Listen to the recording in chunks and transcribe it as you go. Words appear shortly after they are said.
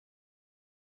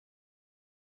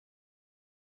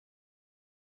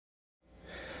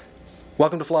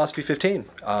Welcome to Philosophy 15.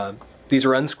 These are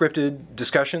unscripted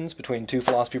discussions between two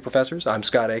philosophy professors. I'm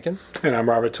Scott Aikin. And I'm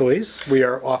Robert Talisse. We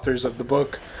are authors of the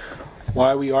book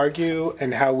Why We Argue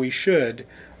and How We Should,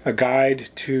 a guide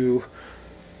to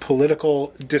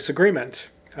political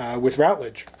disagreement with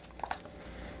Routledge.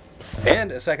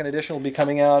 And a second edition will be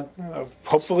coming out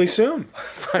hopefully soon.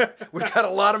 We've got a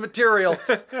lot of material.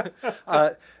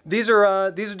 These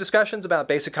are discussions about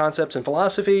basic concepts in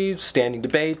philosophy, standing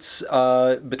debates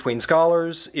between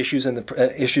scholars, issues in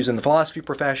the philosophy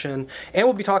profession, and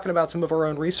we'll be talking about some of our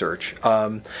own research.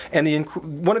 And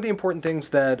one of the important things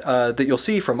that that you'll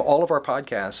see from all of our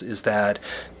podcasts is that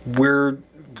we're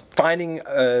finding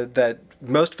that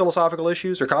most philosophical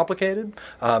issues are complicated.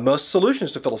 Most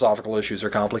solutions to philosophical issues are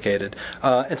complicated.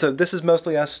 And so this is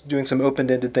mostly us doing some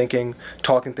open-ended thinking,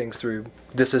 talking things through.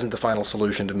 This isn't the final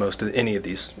solution to most of any of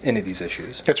these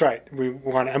issues. That's right. We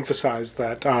want to emphasize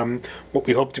that what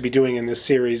we hope to be doing in this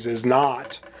series is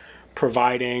not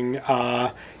providing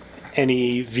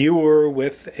any viewer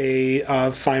with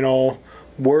a final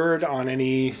word on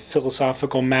any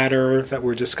philosophical matter that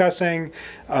we're discussing.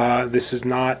 This is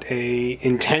not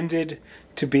intended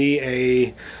to be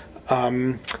a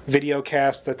video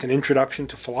cast that's an introduction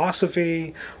to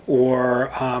philosophy or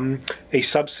a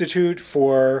substitute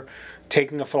for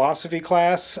taking a philosophy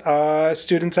class,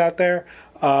 students out there.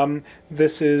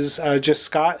 This is just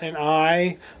Scott and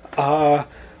I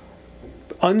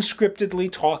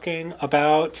unscriptedly talking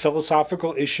about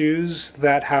philosophical issues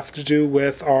that have to do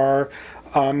with our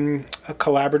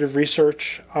collaborative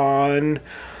research on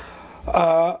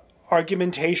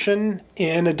argumentation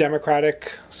in a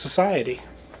democratic society.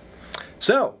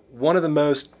 So, one of the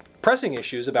most pressing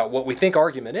issues about what we think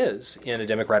argument is in a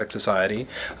democratic society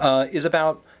is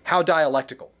about how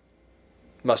dialectical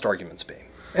must arguments be.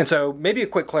 And so maybe a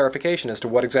quick clarification as to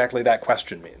what exactly that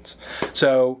question means.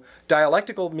 So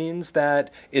dialectical means that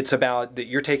it's about that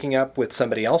you're taking up with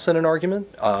somebody else in an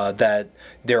argument, that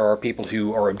there are people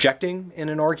who are objecting in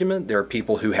an argument, there are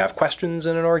people who have questions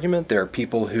in an argument, there are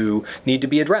people who need to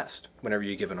be addressed whenever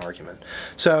you give an argument.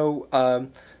 So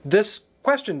this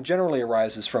question generally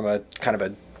arises from a kind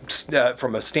of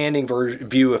from a standing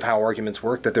view of how arguments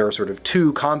work, that there are sort of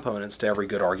two components to every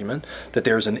good argument, that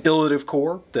there's an illative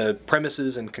core, the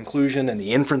premises and conclusion and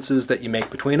the inferences that you make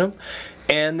between them,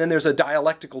 and then there's a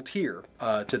dialectical tier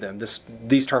to them.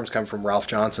 These terms come from Ralph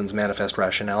Johnson's Manifest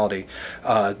Rationality,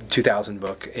 2000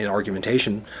 book in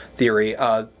argumentation theory.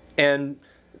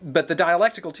 But the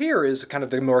dialectical tier is kind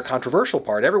of the more controversial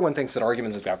part. Everyone thinks that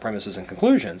arguments have got premises and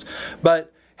conclusions,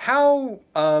 but how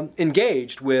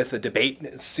engaged with a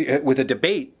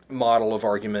debate model of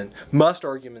argument must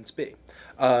arguments be?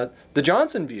 The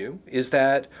Johnson view is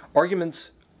that arguments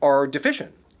are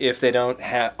deficient if they don't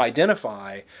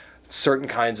identify certain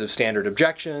kinds of standard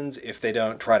objections, if they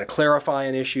don't try to clarify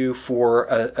an issue for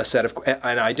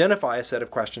and identify a set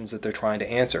of questions that they're trying to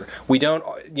answer. We don't,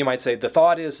 you might say, the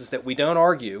thought is that we don't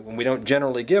argue, and we don't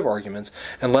generally give arguments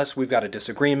unless we've got a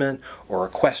disagreement or a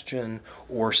question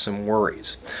or some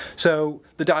worries. So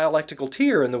the dialectical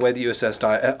tier in the way that you assess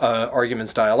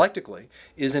arguments dialectically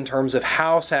is in terms of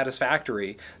how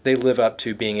satisfactory they live up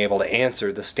to being able to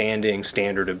answer the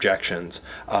standard objections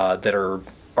that are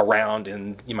around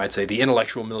in, you might say, the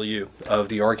intellectual milieu of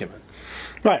the argument.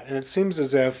 Right, and it seems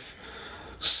as if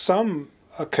some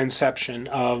conception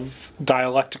of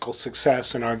dialectical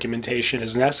success in argumentation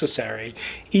is necessary,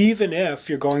 even if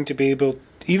you're going to be able,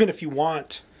 even if you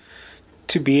want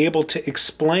to be able to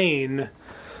explain,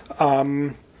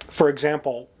 for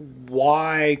example,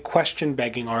 why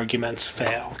question-begging arguments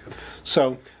fail.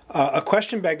 So a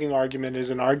question-begging argument is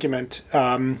an argument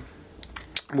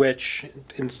which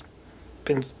in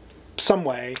some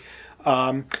way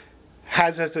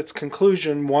has as its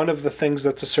conclusion one of the things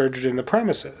that's asserted in the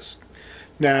premises.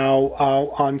 Now,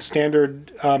 on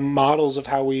standard models of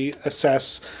how we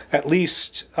assess at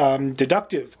least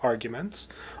deductive arguments,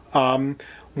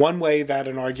 one way that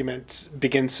an argument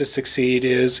begins to succeed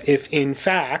is if, in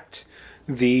fact,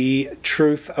 the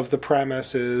truth of the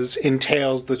premises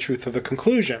entails the truth of the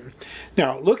conclusion.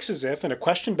 Now, it looks as if in a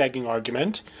question-begging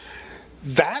argument,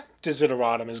 that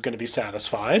desideratum is going to be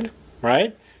satisfied,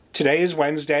 right? Today is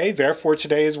Wednesday, therefore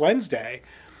today is Wednesday.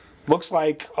 Looks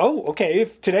like, oh, okay,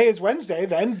 if today is Wednesday,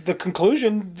 then the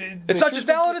conclusion... It's not just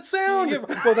valid, it's sound! Yeah,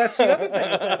 well, that's the other thing.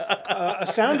 A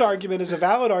sound argument is a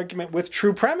valid argument with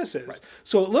true premises. Right.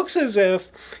 So it looks as if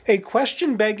a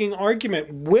question-begging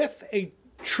argument with a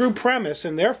true premise,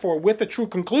 and therefore with a true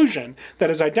conclusion that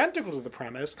is identical to the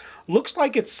premise, looks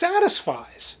like it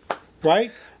satisfies,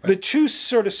 right? The two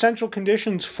sort of central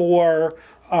conditions for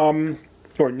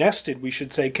or nested, we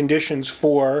should say, conditions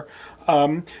for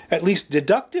at least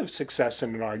deductive success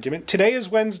in an argument. Today is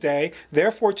Wednesday,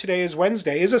 therefore today is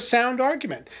Wednesday is a sound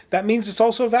argument. That means it's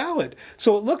also valid.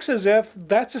 So it looks as if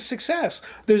that's a success.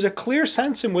 There's a clear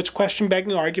sense in which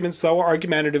question-begging arguments, though, are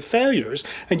argumentative failures,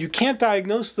 and you can't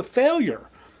diagnose the failure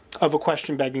of a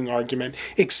question-begging argument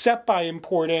except by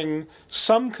importing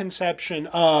some conception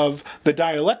of the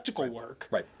dialectical work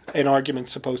an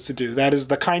argument's supposed to do. That is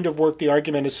the kind of work the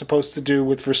argument is supposed to do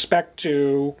with respect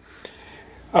to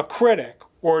a critic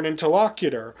or an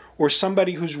interlocutor or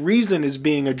somebody whose reason is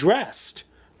being addressed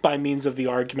by means of the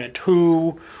argument,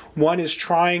 who one is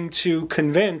trying to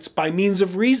convince by means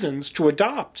of reasons to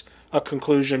adopt a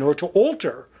conclusion or to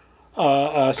alter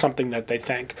something that they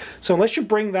think. So unless you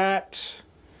bring that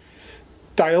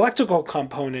dialectical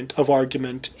component of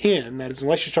argument in, that is,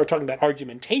 unless you start talking about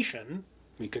argumentation,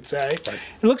 we could say,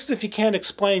 it looks as if you can't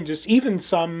explain just even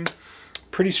some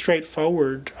pretty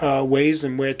straightforward ways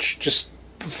in which just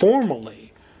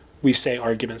formally we say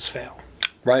arguments fail.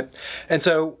 Right. And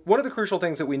so one of the crucial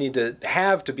things that we need to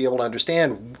have to be able to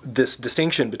understand this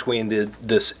distinction between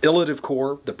this illative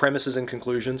core, the premises and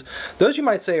conclusions, those you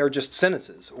might say are just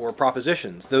sentences or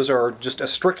propositions. Those are just a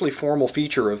strictly formal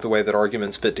feature of the way that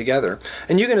arguments fit together.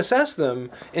 And you can assess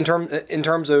them in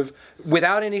terms of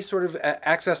without any sort of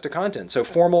access to content. So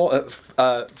formal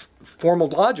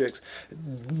logics,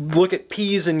 look at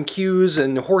P's and Q's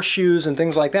and horseshoes and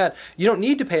things like that. You don't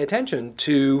need to pay attention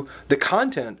to the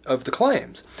content of the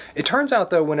claims. It turns out,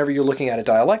 though, whenever you're looking at it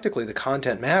dialectically, the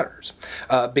content matters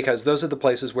because those are the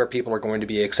places where people are going to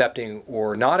be accepting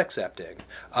or not accepting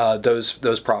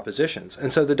those propositions.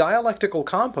 And so the dialectical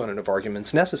component of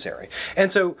argument's necessary.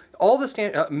 And so all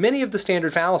the many of the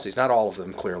standard fallacies, not all of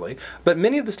them clearly, but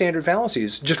many of the standard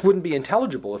fallacies just wouldn't be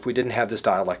intelligible if we didn't have this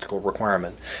dialectical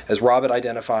requirement. As Robert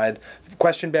identified,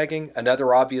 question begging,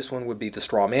 another obvious one would be the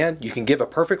straw man. You can give a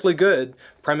perfectly good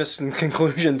premise and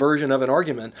conclusion version of an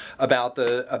argument about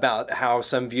how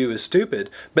some view is stupid,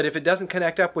 but if it doesn't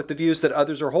connect up with the views that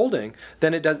others are holding,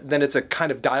 then it's a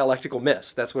kind of dialectical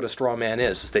miss. That's what a straw man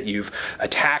is that you've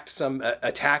attacked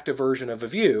a version of a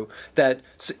view that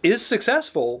is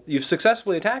successful. You've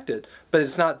successfully attacked it, but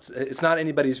it's not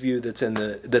anybody's view that's in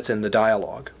the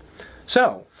dialogue.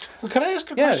 So, well, can I ask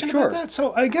a question about that?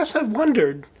 So I guess I've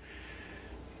wondered,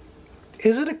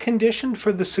 is it a condition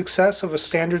for the success of a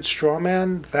standard straw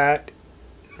man that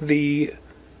the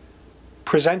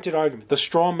presented argument, the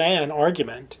straw man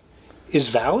argument, is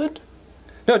valid?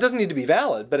 No, it doesn't need to be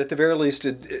valid, but at the very least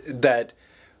that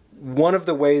one of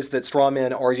the ways that straw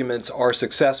man arguments are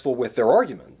successful with their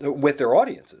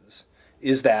audiences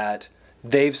is that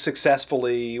they've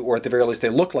successfully, or at the very least they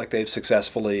look like they've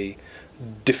successfully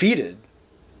defeated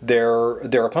their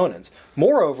opponents.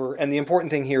 Moreover, and the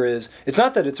important thing here is, it's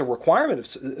not that it's a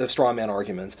requirement of straw man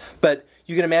arguments, but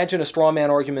you can imagine a straw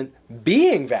man argument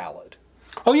being valid.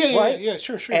 Oh yeah, right? yeah,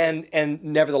 sure. And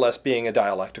nevertheless being a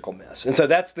dialectical miss. And so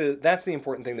that's the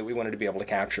important thing that we wanted to be able to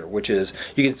capture, which is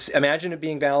you can imagine it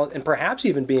being valid and perhaps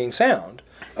even being sound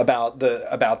about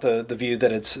the view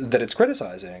that it's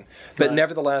criticizing, but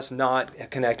nevertheless not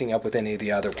connecting up with any of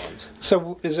the other ones.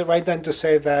 So is it right then to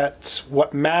say that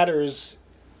what matters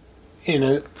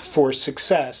for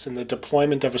success in the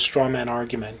deployment of a straw man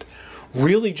argument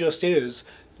really just is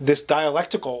this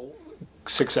dialectical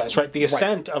success, right? The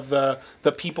ascent of the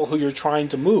people who you're trying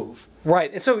to move.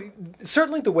 Right. And so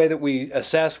certainly the way that we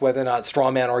assess whether or not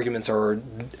straw man arguments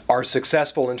are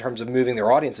successful in terms of moving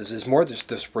their audiences is more just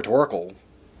this rhetorical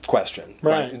question.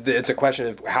 Right. It's a question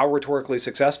of how rhetorically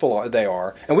successful they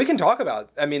are. And we can talk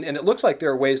about, and it looks like there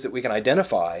are ways that we can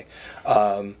identify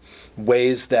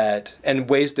ways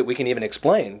that we can even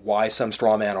explain why some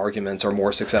straw man arguments are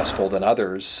more successful than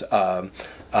others. And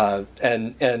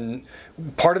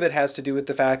part of it has to do with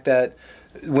the fact that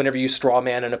whenever you straw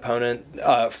man an opponent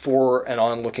for an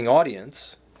onlooking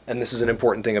audience, and this is an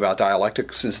important thing about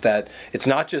dialectics, is that it's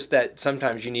not just that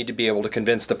sometimes you need to be able to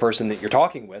convince the person that you're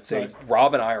talking with. Say,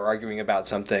 Rob and I are arguing about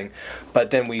something,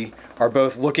 but then we are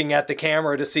both looking at the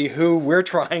camera to see who we're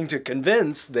trying to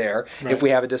convince there if we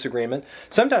have a disagreement.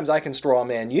 Sometimes I can straw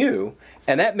man you,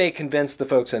 and that may convince the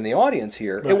folks in the audience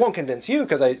here. It won't convince you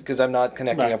because I'm not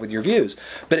connecting up with your views,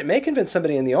 but it may convince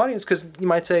somebody in the audience because you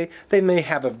might say they may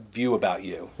have a view about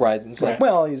you, right? It's like,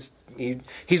 well,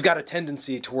 he's got a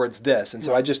tendency towards this, and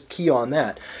so I just key on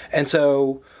that. And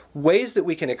so ways that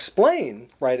we can explain,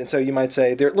 right? And so you might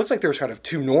say, it looks like there's kind of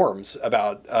two norms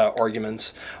about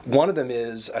arguments. One of them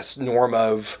is a norm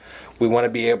of we want to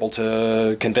be able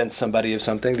to convince somebody of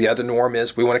something. The other norm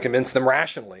is we want to convince them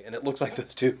rationally. And it looks like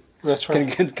those two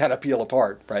can kind of peel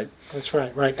apart, right? That's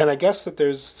right. And I guess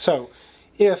that so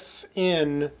if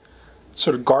in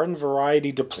sort of garden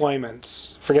variety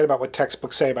deployments, forget about what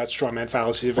textbooks say about straw man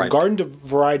fallacies, Right. garden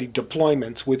variety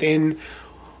deployments within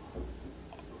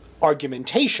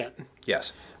argumentation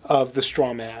Yes. of the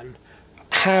straw man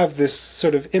have this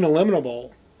sort of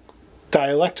ineliminable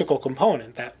dialectical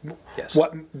component that Yes.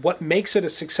 what makes it a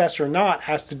success or not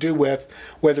has to do with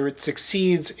whether it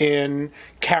succeeds in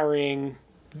carrying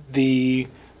the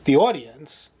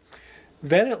audience.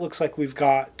 Then it looks like we've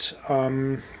got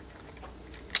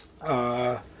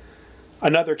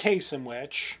another case in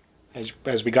which,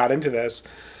 as we got into this,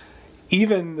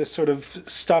 even the sort of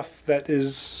stuff that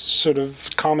is sort of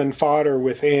common fodder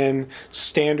within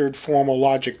standard formal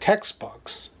logic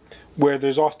textbooks, where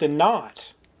there's often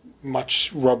not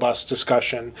much robust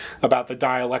discussion about the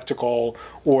dialectical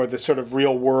or the sort of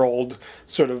real world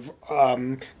sort of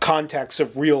context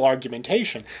of real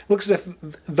argumentation. It looks as if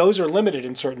those are limited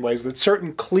in certain ways, that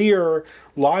certain clear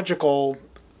logical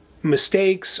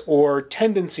mistakes or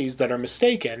tendencies that are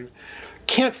mistaken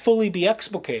can't fully be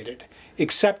explicated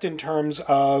except in terms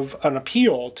of an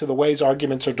appeal to the ways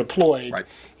arguments are deployed Right.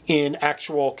 in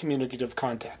actual communicative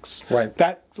contexts. Right.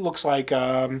 That looks like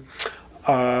a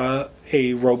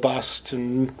robust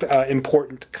and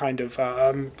important kind of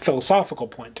philosophical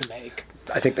point to make.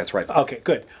 I think that's right. Okay,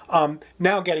 good.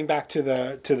 Now getting back to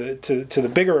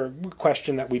the bigger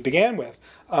question that we began with.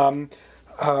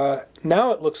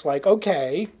 Now it looks like,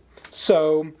 okay,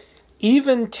 so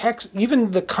even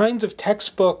the kinds of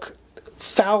textbook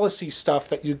fallacy stuff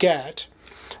that you get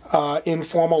in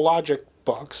formal logic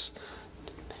books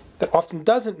that often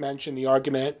doesn't mention the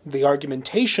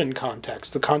argumentation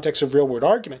context, the context of real world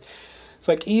argument. It's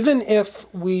like, even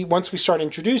if once we start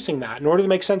introducing that, in order to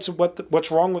make sense of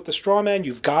what's wrong with the straw man,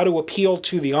 you've got to appeal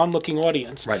to the onlooking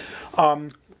audience. Right.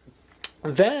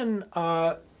 Then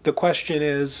the question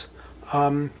is,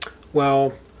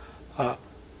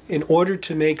 in order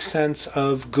to make sense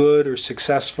of good or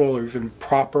successful or even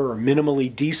proper or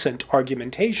minimally decent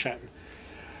argumentation,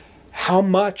 how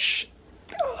much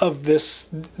of this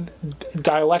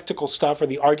dialectical stuff or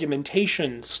the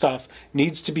argumentation stuff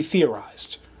needs to be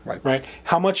theorized? Right?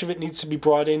 How much of it needs to be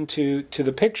brought into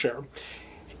the picture?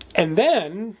 And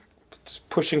then,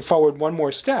 pushing forward one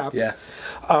more step, Yeah.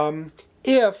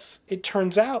 If it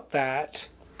turns out that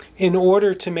in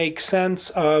order to make sense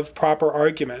of proper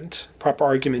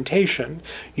argumentation,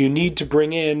 you need to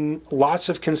bring in lots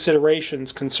of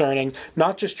considerations concerning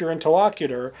not just your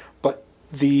interlocutor, but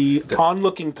the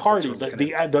onlooking party,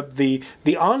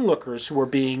 the onlookers who are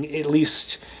being at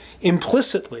least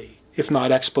implicitly, if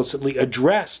not explicitly,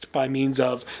 addressed by means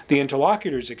of the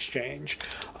interlocutor's exchange.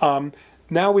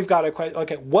 Now we've got to,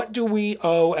 okay, what do we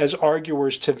owe as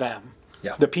arguers to them?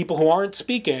 Yeah. The people who aren't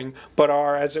speaking, but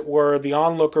are, as it were, the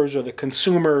onlookers or the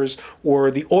consumers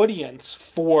or the audience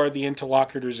for the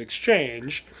interlocutor's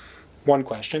exchange. One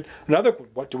question. Another,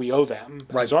 what do we owe them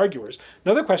as arguers?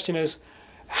 Another question is,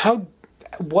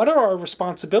 what are our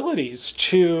responsibilities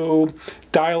to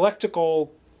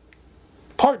dialectical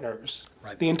partners,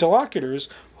 the interlocutors,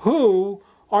 who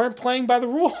aren't playing by the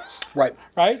rules? Right?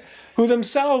 Who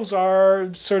themselves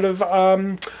are sort of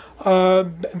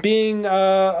being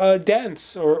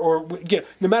dense, or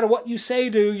no matter what you say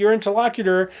to your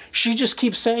interlocutor, she just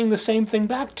keeps saying the same thing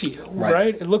back to you,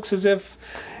 right? It looks as if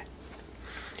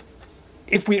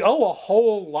we owe a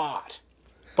whole lot,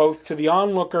 both to the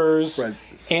onlookers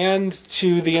and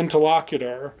to the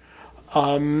interlocutor,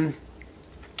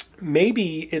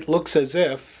 maybe it looks as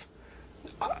if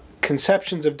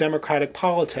conceptions of democratic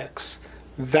politics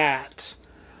that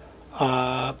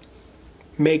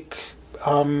make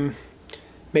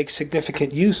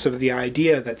significant use of the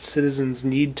idea that citizens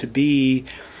need to be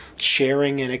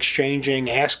sharing and exchanging,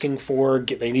 asking for,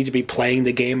 they need to be playing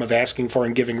the game of asking for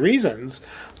and giving reasons.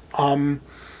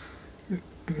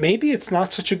 Maybe it's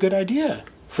not such a good idea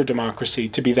for democracy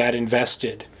to be that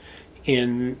invested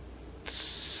in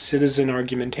citizen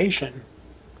argumentation.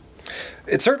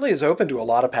 It certainly is open to a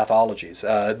lot of pathologies.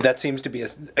 That seems to be,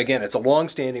 again, it's a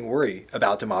long-standing worry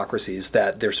about democracies,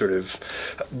 that they're sort of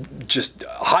just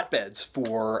hotbeds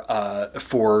for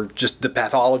just the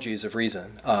pathologies of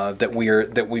reason. That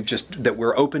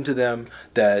we're open to them.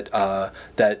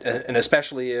 And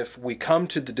especially if we come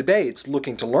to the debates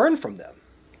looking to learn from them.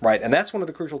 Right, and that's one of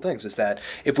the crucial things, is that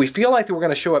if we feel like that we're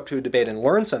going to show up to a debate and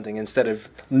learn something instead of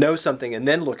know something and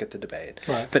then look at the debate,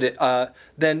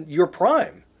 then you're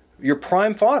prime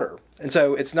fodder. And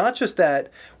so it's not just that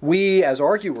we as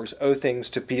arguers owe things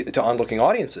to onlooking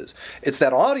audiences. It's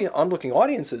that onlooking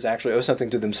audiences actually owe something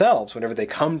to themselves whenever they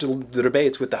come to the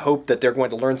debates with the hope that they're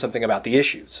going to learn something about the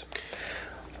issues.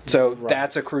 So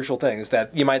that's a crucial thing, is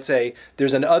that you might say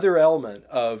there's another element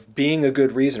of being a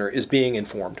good reasoner is being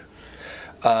informed.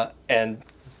 And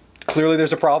clearly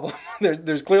there's a problem.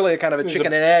 There's clearly a kind of a chicken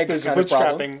and egg There's a kind of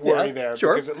problem. bootstrapping worry there.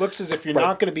 Sure. Because it looks as if you're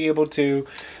not going to be able to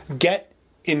get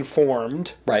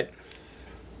informed Right.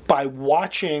 by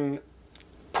watching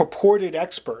purported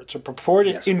experts or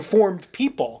purported informed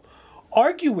people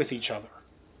argue with each other.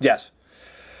 Yes.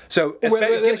 So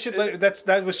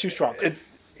that was too strong.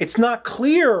 It's not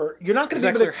clear. You're not going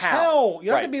to be able to tell.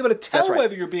 You're not going to be able to tell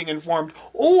whether you're being informed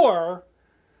or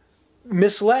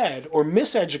misled or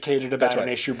miseducated about an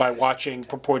issue by watching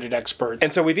purported experts.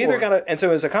 And so we've either got to, and so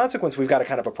as a consequence, we've got a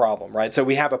kind of a problem, right? So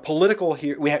we have a political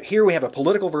we have a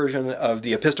political version of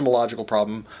the epistemological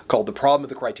problem called the problem of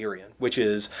the criterion, which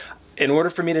is, in order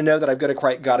for me to know that I've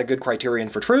got a good criterion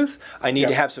for truth, I need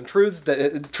to have some truths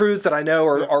that I know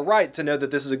are right to know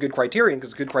that this is a good criterion,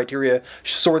 because good criteria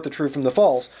sort the true from the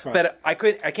false. Right. But I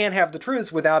can't have the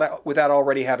truths without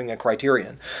already having a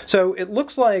criterion. So it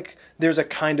looks like there's a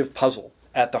kind of puzzle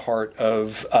at the heart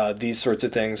of these sorts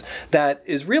of things that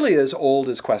is really as old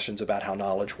as questions about how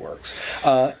knowledge works.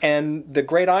 And the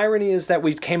great irony is that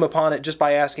we came upon it just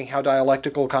by asking how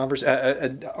dialectical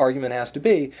argument has to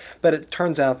be, but it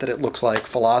turns out that it looks like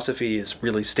philosophy is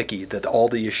really sticky, that all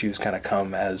the issues kind of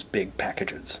come as big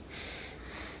packages.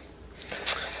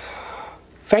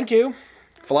 Thank you.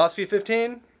 Philosophy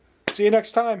 15. See you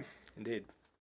next time. Indeed.